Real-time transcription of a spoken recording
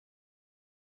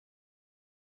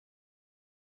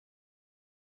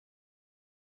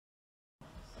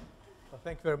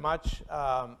thank you very much.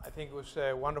 I think it was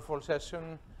a wonderful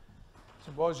symposium,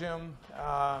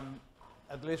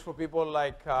 at least for people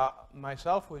like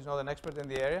myself, who is not an expert in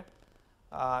the area.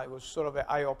 It was sort of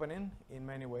eye-opening in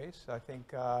many ways. I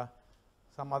think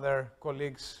some other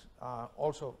colleagues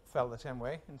also felt the same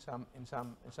way in some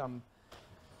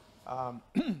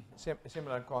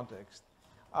similar context.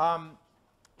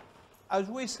 As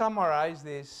we summarize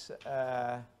this,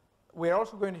 we're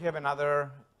also going to have another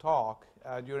talk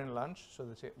during lunch, so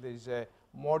there's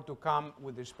more to come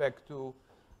with respect to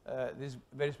this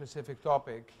very specific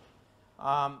topic.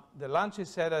 The lunch is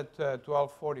set at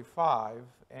 12:45,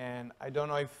 and I don't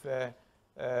know if the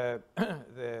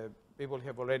people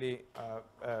have already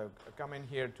come in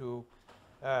here to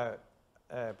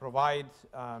provide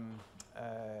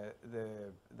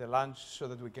the lunch so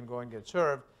that we can go and get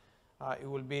served.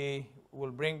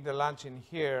 We'll bring the lunch in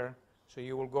here, so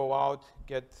you will go out,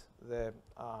 get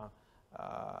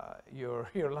your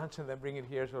lunch, and then bring it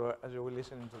here so as you will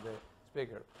listen to the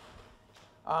speaker.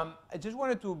 I just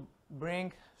wanted to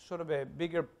bring sort of a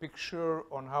bigger picture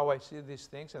on how I see these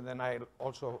things, and then I'll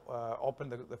also open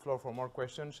the floor for more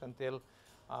questions until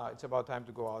it's about time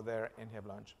to go out there and have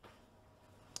lunch.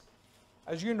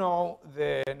 As you know,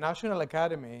 the National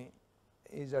Academy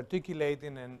is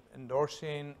articulating and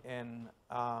endorsing and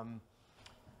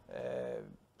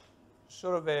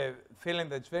sort of a feeling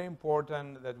that's very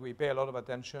important that we pay a lot of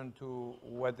attention to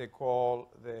what they call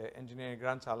the engineering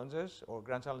grand challenges, or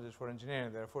grand challenges for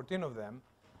engineering. There are 14 of them.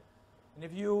 And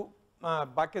if you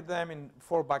bucket them in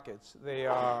 4 buckets, they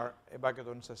are a bucket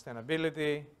on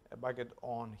sustainability, a bucket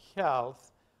on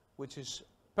health, which is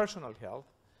personal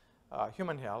health,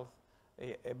 human health,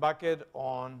 a bucket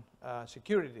on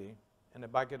security, and a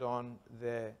bucket on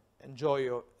the joy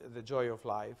of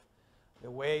life. The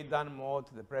way Dan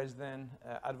Mott, the president,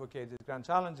 advocates these grand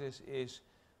challenges is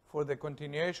for the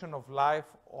continuation of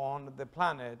life on the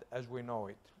planet as we know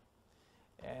it.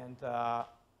 And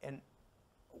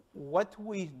what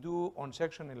we do on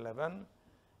Section 11,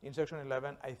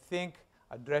 I think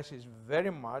addresses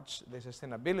very much the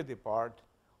sustainability part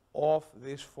of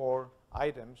these 4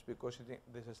 items, because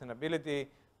the sustainability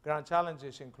grand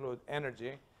challenges include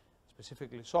energy,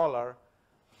 specifically solar.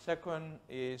 Second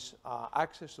is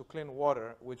access to clean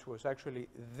water, which was actually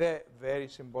the very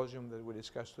symposium that we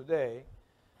discussed today.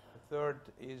 The third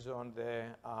is on the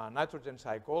nitrogen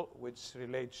cycle, which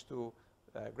relates to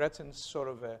Gretchen's sort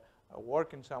of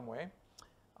work in some way.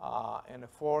 And the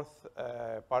fourth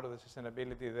part of the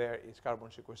sustainability there is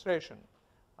carbon sequestration,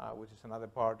 which is another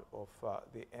part of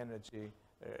the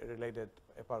energy-related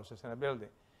part of sustainability.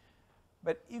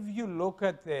 But if you look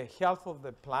at the health of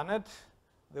the planet,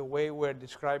 the way we're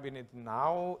describing it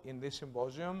now in this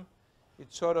symposium,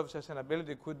 it's sort of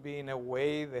sustainability could be in a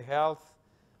way the health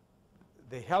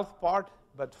part,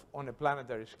 but on a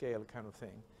planetary scale kind of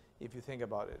thing, if you think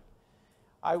about it.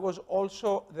 I was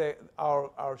also,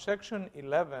 our Section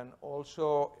 11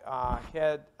 also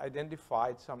had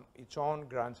identified its own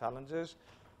grand challenges,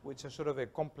 which are sort of a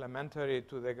complementary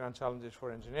to the grand challenges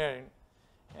for engineering.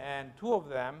 And 2 of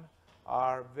them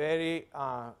are very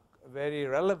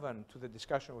relevant to the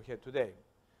discussion we had today.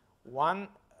 One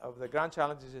of the grand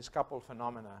challenges is coupled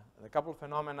phenomena. The coupled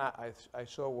phenomena I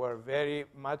saw were very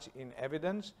much in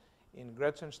evidence in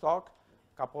Gretchen's talk,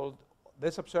 coupled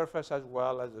the subsurface as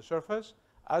well as the surface,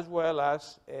 as well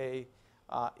as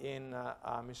in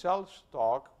Michelle's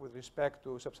talk with respect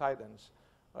to subsidence,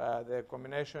 the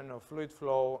combination of fluid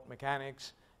flow,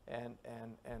 mechanics, and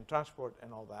transport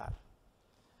and all that.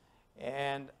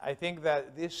 And I think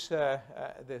that this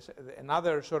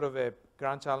another sort of a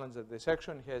grand challenge that the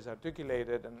section has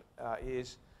articulated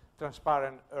is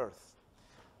transparent Earth.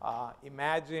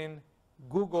 Imagine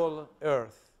Google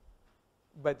Earth,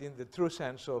 but in the true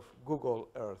sense of Google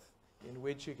Earth, in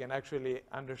which you can actually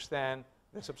understand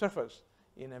the subsurface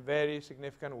in a very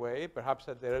significant way, perhaps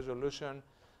at the resolution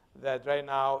that right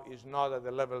now is not at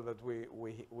the level that we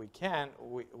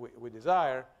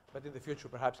desire, but in the future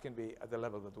perhaps can be at the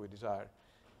level that we desire.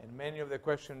 And many of the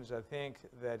questions I think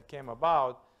that came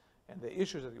about and the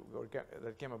issues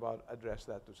that came about address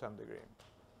that to some degree.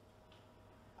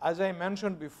 As I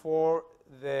mentioned before,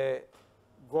 the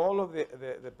goal of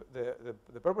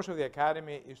the purpose of the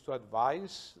Academy is to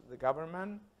advise the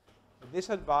government. This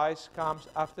advice comes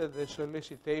after the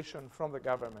solicitation from the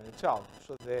government itself.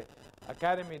 So the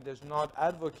Academy does not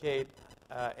advocate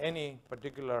any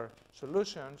particular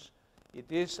solutions. It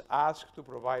is asked to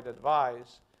provide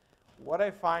advice. What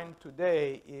I find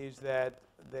today is that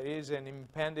there is an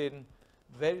impending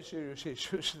very serious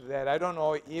issues that I don't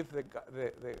know if the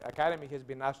Academy has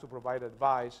been asked to provide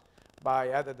advice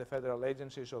by either the federal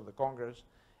agencies or the Congress,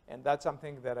 And that's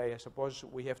something that I suppose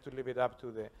we have to leave it up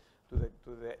to the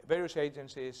various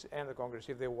agencies and the Congress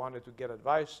if they wanted to get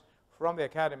advice from the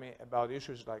academy about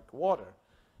issues like water.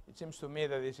 It seems to me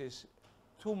that this is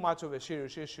too much of a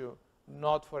serious issue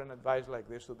not for an advice like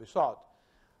this to be sought.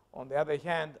 On the other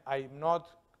hand, I'm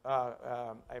not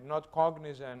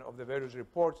cognizant of the various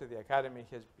reports that the Academy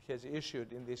has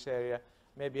issued in this area.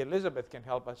 Maybe Elizabeth can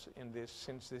help us in this,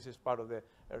 since this is part of the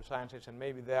earth sciences, and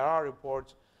maybe there are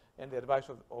reports and the advice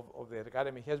of the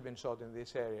Academy has been sought in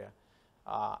this area.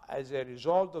 As a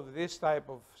result of this type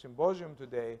of symposium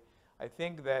today, I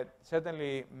think that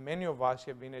certainly many of us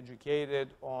have been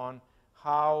educated on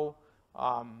how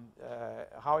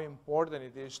important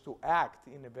it is to act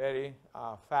in a very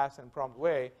fast and prompt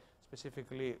way,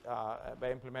 specifically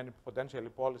by implementing potentially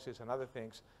policies and other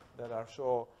things that are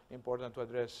so important to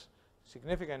address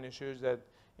significant issues that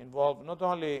involve not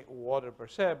only water per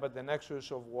se, but the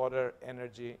nexus of water,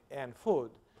 energy, and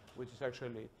food, which is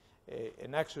actually a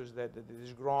nexus that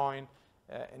is growing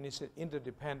and is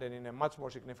interdependent in a much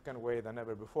more significant way than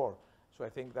ever before. So I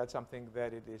think that's something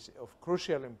that it is of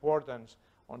crucial importance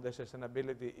on the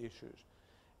sustainability issues.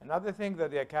 Another thing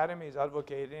that the Academy is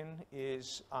advocating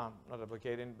is, not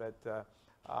advocating, but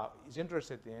is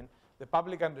interested in, the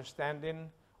public understanding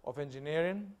of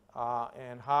engineering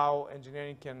and how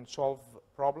engineering can solve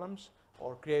problems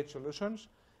or create solutions.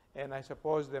 And I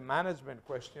suppose the management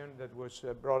question that was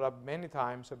brought up many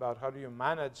times about how do you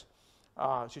manage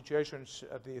situations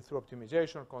through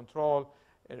optimization, control,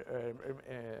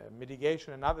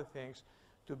 mitigation, and other things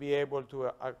to be able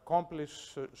to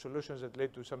accomplish solutions that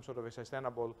lead to some sort of a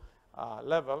sustainable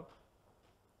level.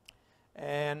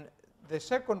 And the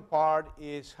second part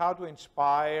is how to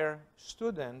inspire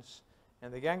students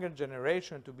and the younger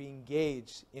generation to be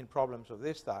engaged in problems of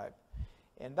this type.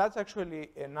 And that's actually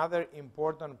another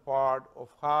important part of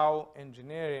how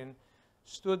engineering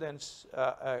students,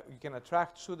 you can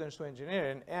attract students to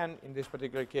engineering, and in this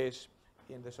particular case,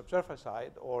 in the subsurface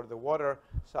side or the water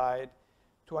side,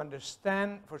 to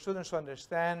understand, for students to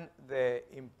understand the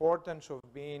importance of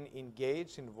being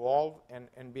engaged, involved,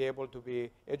 and be able to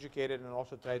be educated and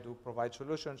also try to provide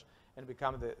solutions and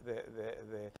become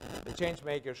the change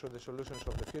makers or the solutions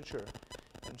of the future.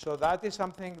 And so that is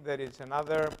something that is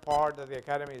another part that the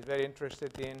Academy is very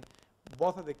interested in,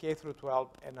 both at the K through 12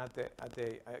 and at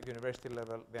the university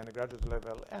level, the undergraduate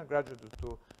level, and graduate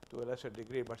to a lesser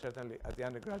degree, but certainly at the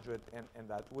undergraduate and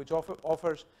that, which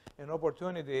offers an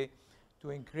opportunity to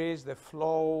increase the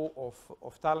flow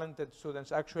of talented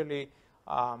students, actually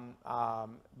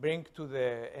bring to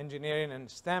the engineering and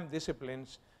STEM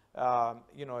disciplines a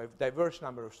diverse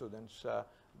number of students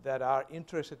that are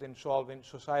interested in solving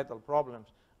societal problems,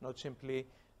 not simply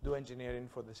do engineering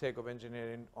for the sake of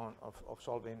engineering of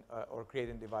solving or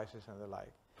creating devices and the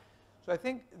like. So I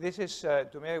think this is,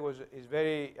 to me, is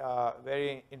very,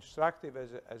 very instructive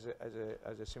as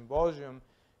a symposium,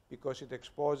 because it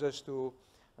exposes to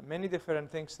many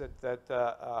different things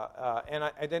and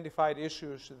identified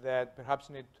issues that perhaps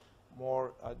need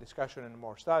more discussion and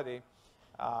more study.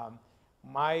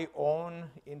 My own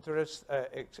interest,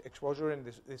 exposure in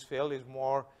this field is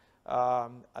more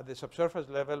at the subsurface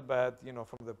level, but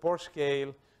from the pore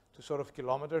scale to sort of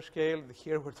kilometer scale.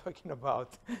 Here we're talking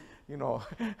about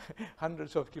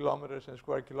hundreds of kilometers and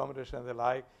square kilometers and the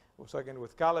like. I was talking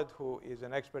with Khaled, who is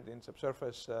an expert in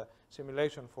subsurface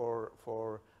simulation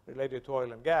for related to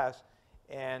oil and gas,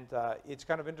 and it's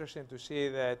kind of interesting to see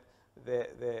that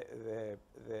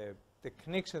the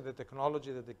techniques and the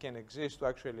technology that can exist to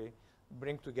actually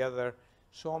bring together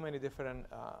so many different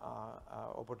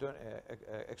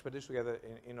expertise together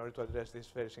in order to address these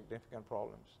very significant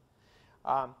problems.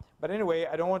 But anyway,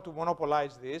 I don't want to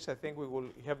monopolize this. I think we will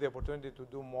have the opportunity to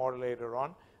do more later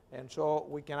on. And so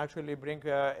we can actually bring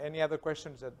any other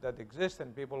questions that exist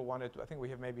and people wanted to. I think we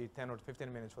have maybe 10 or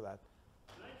 15 minutes for that.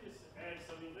 Can I just add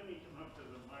something? Let me come up to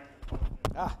the microphone.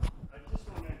 I just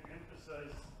want to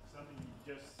emphasize something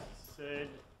you just said.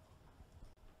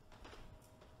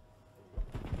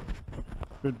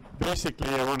 But basically,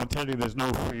 I want to tell you there's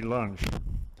no free lunch.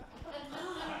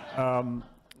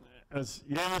 As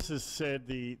Yannis has said,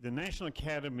 the national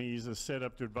academies are set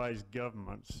up to advise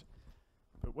governments.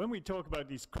 But when we talk about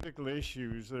these critical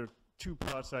issues, there are two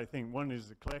parts, I think. One is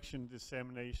the collection,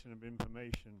 dissemination of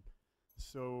information.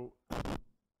 So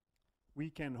we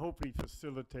can hopefully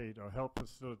facilitate or help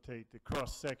facilitate the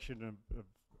cross-section of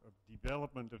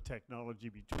development of technology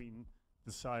between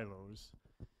the silos.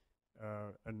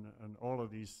 And all of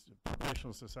these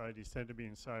professional societies tend to be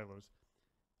in silos.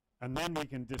 And then we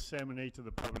can disseminate to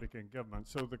the public and government.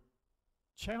 So the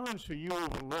challenge for you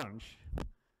over lunch,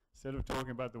 instead of talking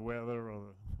about the weather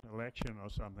or the election or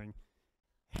something,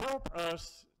 help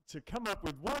us to come up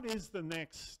with what is the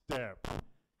next step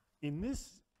in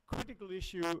this critical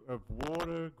issue of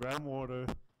water, groundwater.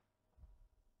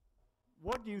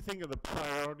 What do you think are the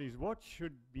priorities? What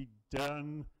should be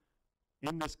done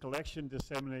in this collection,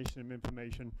 dissemination of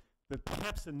information that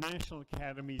perhaps the national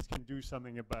academies can do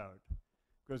something about?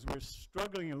 Because we're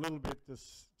struggling a little bit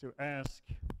to ask,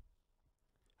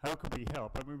 how could we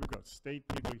help? I mean, we've got state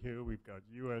people here, we've got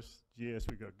USGS,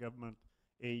 we've got government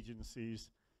agencies.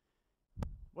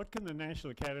 What can the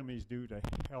national academies do to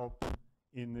help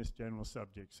in this general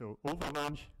subject? So over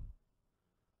lunch,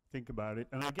 think about it.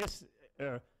 And I guess,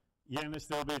 Yannis,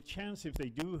 there'll be a chance if they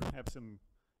do have some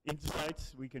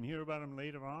insights, we can hear about them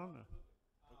later on.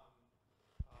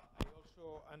 I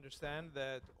also understand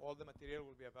that all the material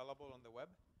will be available on the web.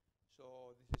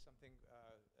 So this is something,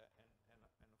 and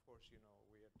of course, you know,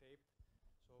 we are taped.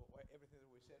 So everything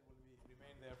that we said will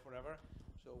remain there forever.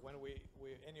 So when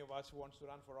any of us wants to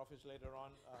run for office later on,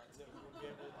 they will be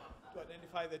able to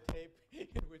identify the tape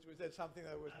in which we said something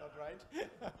that was not right.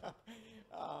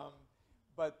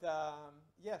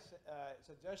 Yes,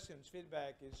 suggestions,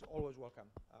 feedback is always welcome.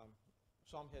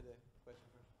 Sam had a question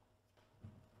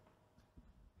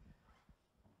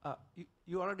first.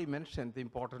 You already mentioned the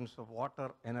importance of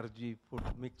water, energy, food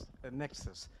mix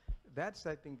nexus. That's,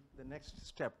 I think, the next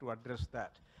step to address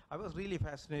that. I was really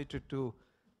fascinated to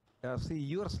see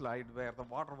your slide where the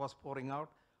water was pouring out.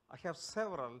 I have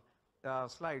several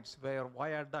slides where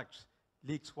viaducts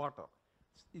leaks water.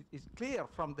 It's clear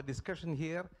from the discussion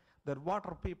here that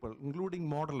water people, including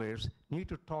modelers, need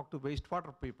to talk to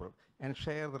wastewater people and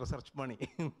share the research money.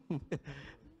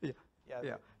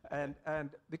 Yeah.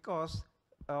 And because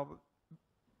I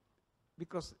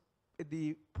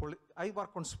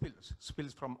work on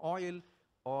spills from oil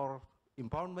or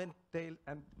impoundment tail,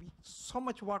 and so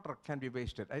much water can be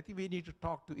wasted. I think we need to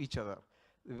talk to each other,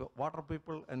 the water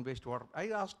people and wastewater. I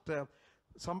asked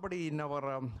somebody in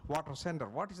our water center,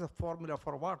 what is the formula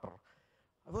for water?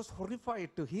 I was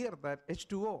horrified to hear that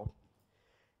H2O.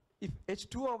 If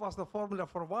H2O was the formula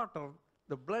for water,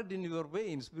 the blood in your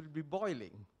veins will be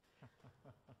boiling.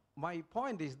 My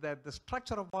point is that the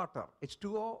structure of water,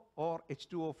 H2O or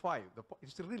H2O5,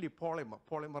 it's really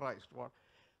polymerized water,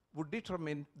 would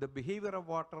determine the behavior of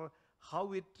water,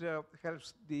 how it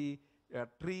helps the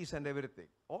trees and everything.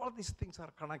 All these things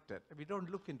are connected. We don't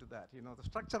look into that. You know, the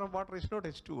structure of water is not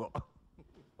H2O.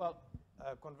 Well,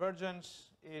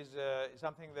 convergence is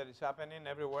something that is happening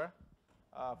everywhere.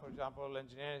 For example,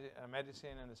 engineering,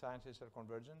 medicine, and the sciences are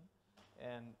convergent.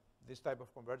 And this type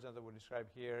of convergence that we describe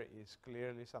here is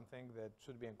clearly something that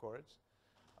should be encouraged.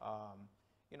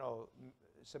 You know,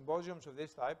 symposiums of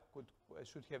this type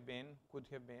could have been,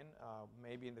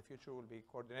 maybe in the future will be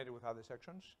coordinated with other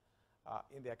sections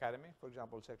in the academy. For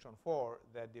example, section 4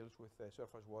 that deals with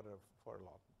surface water for a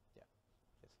lot. Yeah.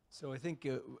 Yes. So I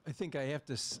think I have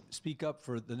to speak up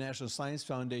for the National Science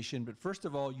Foundation, but first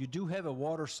of all, you do have a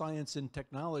Water Science and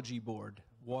Technology Board.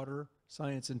 Water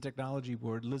Science and Technology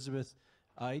Board. Elizabeth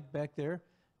Ide back there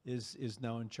is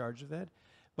now in charge of that.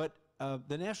 But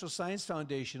the National Science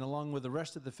Foundation, along with the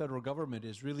rest of the federal government,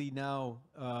 is really now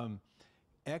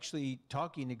actually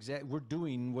talking we're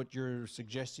doing what you're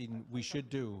suggesting we should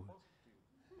do.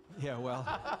 Yeah, well,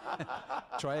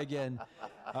 try again.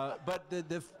 But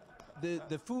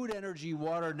the food, energy,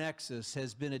 water nexus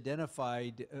has been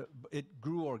identified. It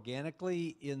grew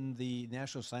organically in the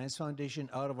National Science Foundation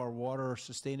out of our water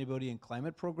sustainability and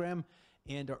climate program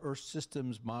and our Earth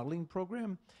Systems modeling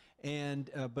program. And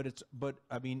but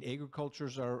I mean,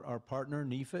 agriculture's our partner.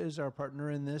 NEFA is our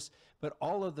partner in this. But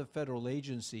all of the federal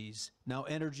agencies now,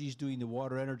 energy is doing the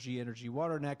water, energy,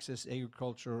 water nexus.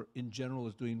 Agriculture in general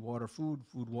is doing water, food,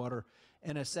 water.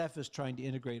 NSF is trying to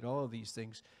integrate all of these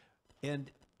things.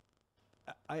 And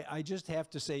I just have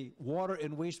to say, water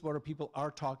and wastewater people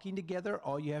are talking together.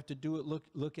 All you have to do is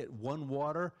look at One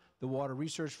Water, the Water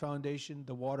Research Foundation,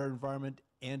 the Water Environment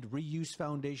and Reuse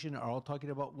Foundation are all talking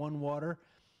about One Water.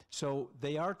 So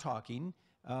they are talking,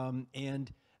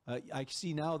 and I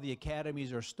see now the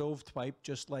academies are stovepipe,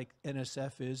 just like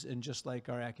NSF is, and just like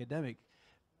our academic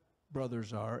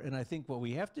brothers are. And I think what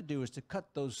we have to do is to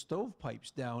cut those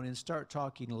stovepipes down and start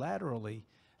talking laterally.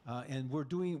 And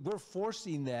we're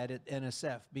forcing that at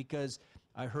NSF, because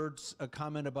I heard a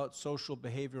comment about social,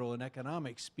 behavioral, and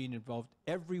economics being involved.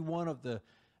 Every one of the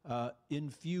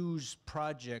Infuse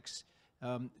projects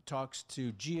talks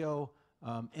to geo,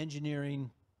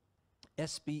 engineering,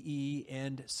 SBE,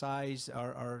 and SIZE,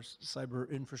 our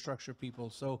cyber infrastructure people.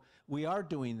 So we are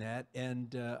doing that,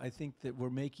 and I think that we're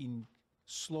making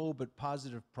slow but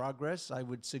positive progress. I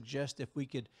would suggest if we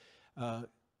could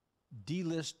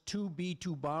delist two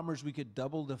B-2 bombers, we could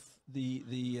double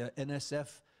the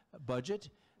NSF budget.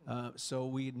 So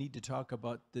we need to talk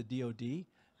about the DoD.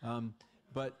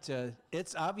 But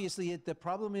it's obviously, the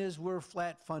problem is we're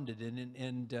flat funded,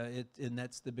 and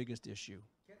that's the biggest issue.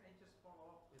 Can I just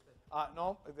follow up with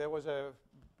No, there was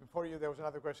before you, there was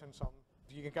another question, so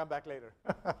you can come back later.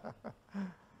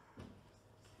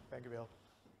 Thank you, Bill.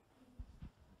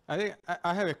 I think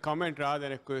I have a comment rather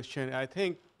than a question. I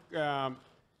think the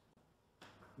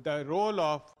role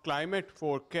of climate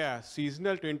forecast,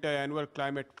 seasonal to interannual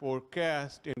climate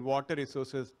forecast in water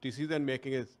resources decision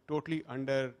making is totally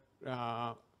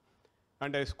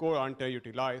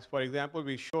underutilized. For example,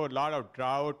 we show a lot of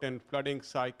drought and flooding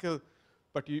cycle,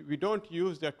 but we don't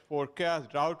use that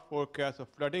forecast, drought forecast or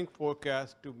flooding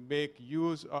forecast to make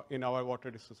use in our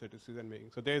water resources decision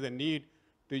making. So there is a need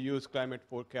to use climate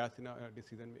forecast in our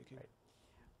decision making. Right.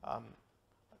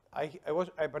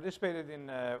 I participated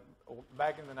in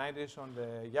back in the 90s on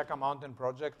the Yucca Mountain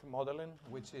project modeling,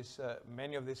 which is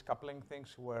many of these coupling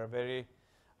things were very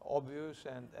obvious,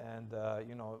 and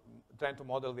you know, trying to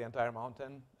model the entire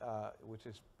mountain, which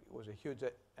was a huge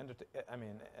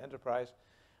enterprise.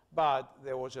 But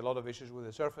there was a lot of issues with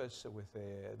the surface, with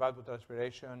the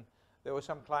evapotranspiration. There was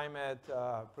some climate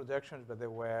projections, but they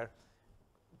were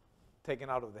taken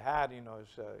out of the hat. You know,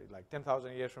 it's like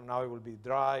 10,000 years from now, it will be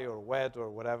dry or wet or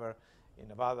whatever in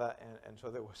Nevada, and so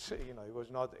there was, you know, it was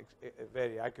not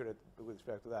very accurate with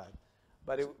respect to that.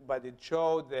 But it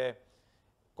showed the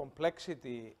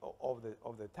complexity of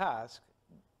the task.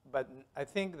 But I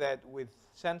think that with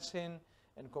sensing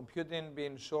and computing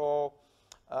being so,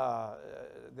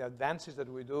 the advances that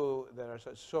we do that are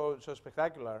so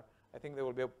spectacular, I think there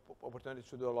will be opportunities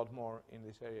to do a lot more in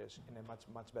these areas in a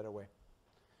much better way.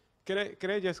 Can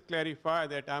I just clarify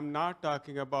that I'm not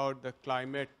talking about the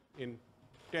climate in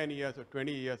 10 years or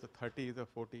 20 years or 30 years or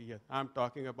 40 years. I'm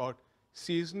talking about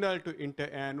seasonal to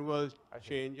interannual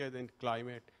changes in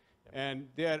climate. Yep. And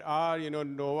there are, you know,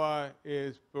 NOAA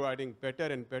is providing better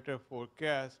and better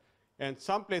forecasts. And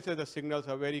some places the signals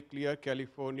are very clear.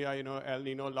 California, you know, El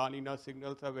Nino, La Nina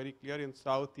signals are very clear. In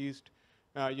Southeast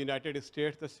United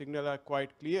States, the signals are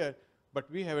quite clear. But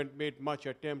we haven't made much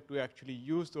attempt to actually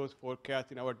use those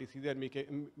forecasts in our decision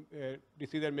making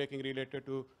related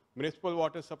to municipal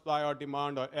water supply or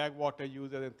demand or ag water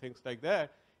users and things like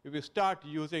that. If we start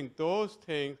using those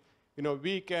things, you know,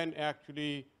 we can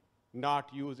actually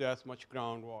not use as much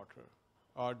groundwater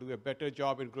or do a better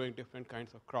job in growing different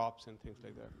kinds of crops and things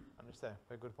like that. Understand.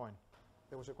 Very good point.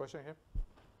 There was a question here.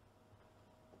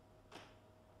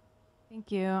 Thank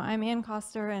you. I'm Ann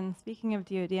Koster, and speaking of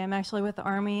DoD, I'm actually with the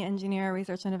Army Engineer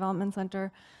Research and Development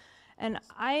Center. And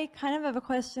I kind of have a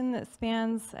question that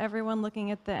spans everyone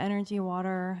looking at the energy,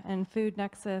 water, and food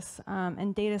nexus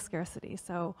and data scarcity.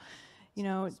 So, you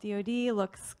know, DoD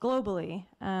looks globally,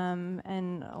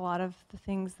 and a lot of the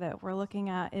things that we're looking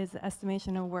at is the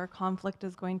estimation of where conflict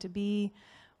is going to be,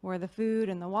 where the food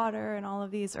and the water and all of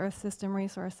these Earth system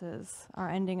resources are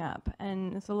ending up.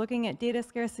 And so looking at data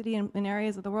scarcity in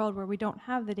areas of the world where we don't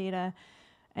have the data,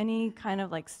 any kind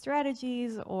of like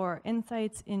strategies or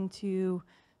insights into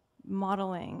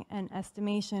modeling and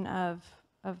estimation of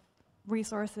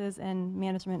resources and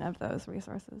management of those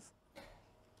resources?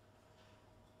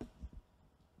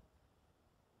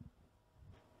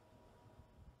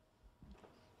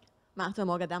 Mahta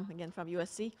Mogadam again from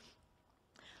USC.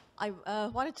 I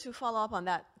wanted to follow up on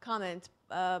that comment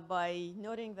by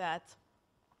noting that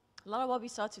a lot of what we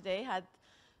saw today had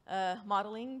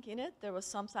modeling in it. There was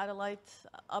some satellite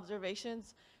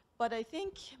observations, but I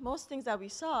think most things that we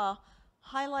saw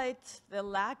highlight the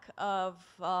lack of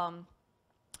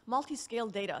multi-scale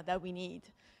data that we need,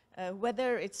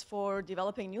 whether it's for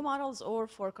developing new models or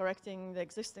for correcting the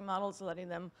existing models, letting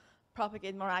them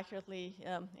propagate more accurately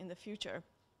in the future.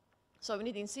 So we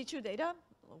need in situ data,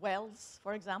 wells,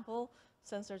 for example,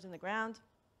 sensors in the ground.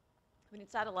 We need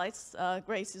satellites.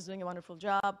 Grace is doing a wonderful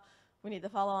job. We need the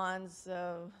follow-ons,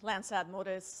 Landsat,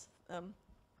 MODIS,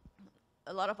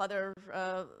 a lot of other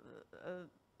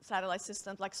satellite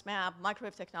systems like SMAP,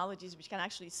 microwave technologies, which can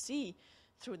actually see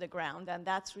through the ground. And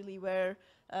that's really where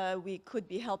we could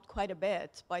be helped quite a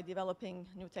bit by developing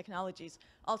new technologies.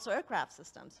 Also aircraft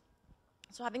systems.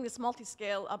 So having this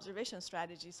multi-scale observation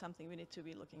strategy is something we need to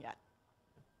be looking at.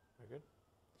 Very good.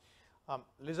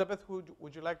 Elizabeth,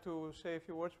 would you like to say a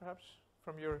few words, perhaps,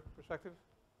 from your perspective?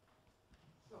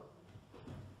 Sure.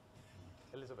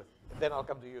 Elizabeth, then I'll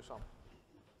come to you, Sam.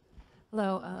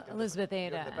 Hello, Elizabeth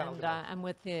Ada, and I'm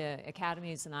with the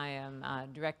academies, and I am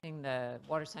directing the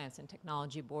Water Science and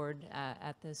Technology Board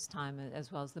at this time,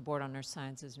 as well as the Board on Earth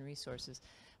Sciences and Resources.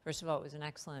 First of all, it was an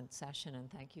excellent session, and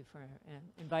thank you for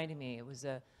inviting me. It was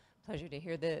a pleasure to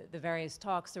hear the various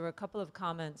talks. There were a couple of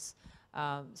comments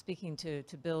speaking to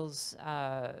Bill's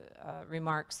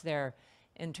remarks there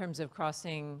in terms of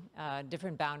crossing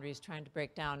different boundaries, trying to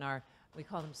break down our, we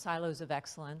call them silos of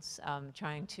excellence,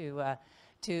 trying to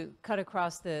cut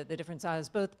across the different silos,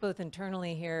 both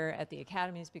internally here at the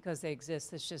academies because they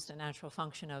exist. It's just a natural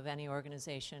function of any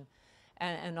organization,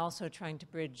 and also trying to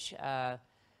bridge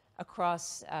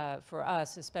across, for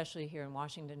us, especially here in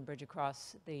Washington, bridge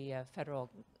across the federal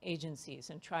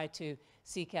agencies and try to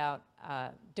seek out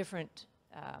different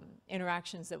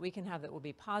interactions that we can have that will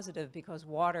be positive, because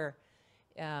water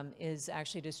is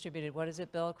actually distributed, what is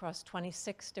it, Bill, across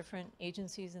 26 different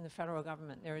agencies in the federal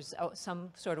government. There's some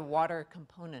sort of water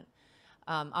component.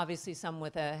 Obviously some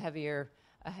with a heavier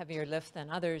lift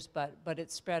than others, but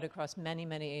it's spread across many,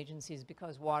 many agencies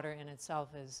because water in itself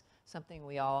is something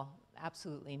we all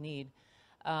absolutely need.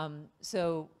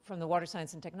 So from the Water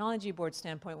Science and Technology Board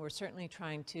standpoint, we're certainly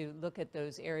trying to look at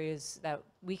those areas that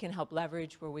we can help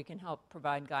leverage, where we can help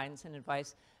provide guidance and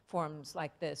advice. Forums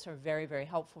like this are very, very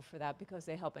helpful for that because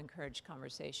they help encourage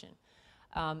conversation.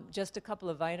 Just a couple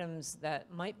of items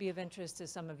that might be of interest to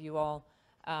some of you all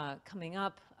coming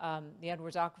up. The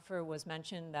Edwards Aquifer was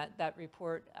mentioned. That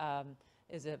report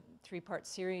is a 3-part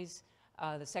series.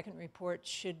 The second report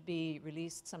should be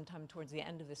released sometime towards the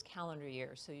end of this calendar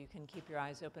year, so you can keep your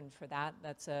eyes open for that.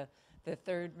 The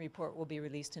third report will be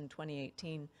released in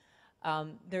 2018.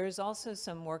 There is also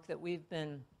some work that we've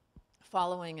been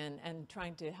following and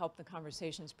trying to help the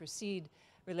conversations proceed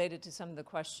related to some of the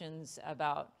questions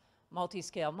about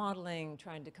multi-scale modeling,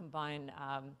 trying to combine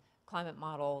climate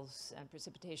models and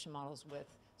precipitation models with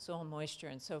soil moisture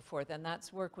and so forth. And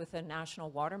that's work with a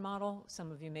national water model.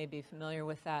 Some of you may be familiar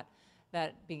with that.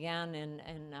 That began in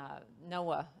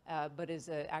NOAA, but is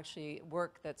actually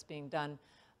work that's being done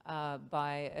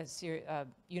by a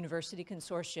university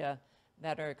consortia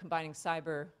that are combining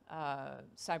cyber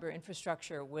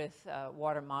infrastructure with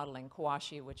water modeling,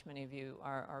 Kawashi, which many of you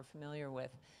are familiar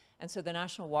with. And so the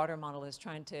National Water Model is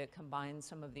trying to combine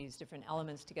some of these different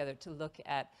elements together to look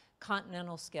at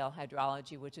continental scale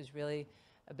hydrology, which is really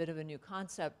a bit of a new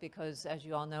concept because, as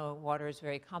you all know, water is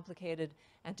very complicated,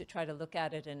 and to try to look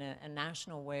at it in a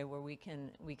national way where we can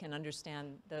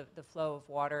understand the flow of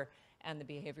water and the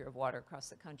behavior of water across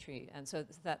the country. And so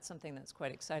that's something that's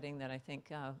quite exciting that I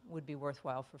think would be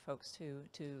worthwhile for folks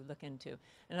to look into.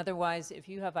 And otherwise, if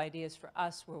you have ideas for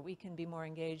us where we can be more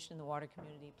engaged in the water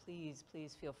community, please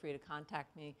feel free to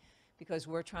contact me, because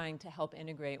we're trying to help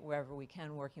integrate wherever we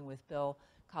can, working with Bill,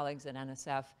 colleagues at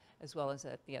NSF, as well as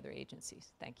at the other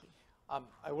agencies. Thank you.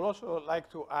 I would also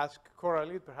like to ask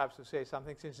Coralie perhaps to say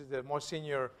something, since she's the most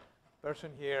senior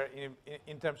person here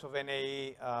in terms of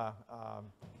NAE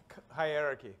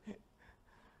hierarchy.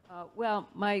 Well,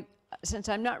 since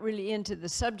I'm not really into the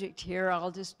subject here,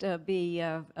 I'll just be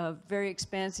very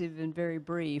expansive and very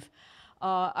brief.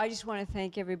 I just want to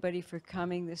thank everybody for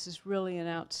coming. This is really an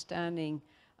outstanding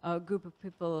group of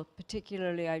people.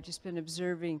 Particularly, I've just been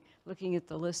observing, looking at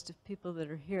the list of people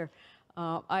that are here.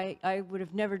 I would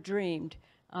have never dreamed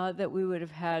that we would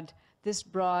have had this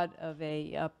broad of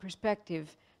a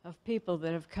perspective of people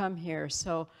that have come here.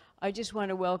 So I just want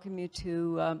to welcome you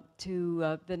to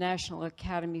the National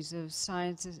Academies of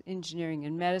Sciences, Engineering,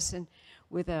 and Medicine,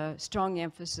 with a strong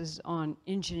emphasis on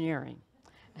engineering.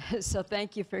 So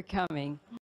thank you for coming.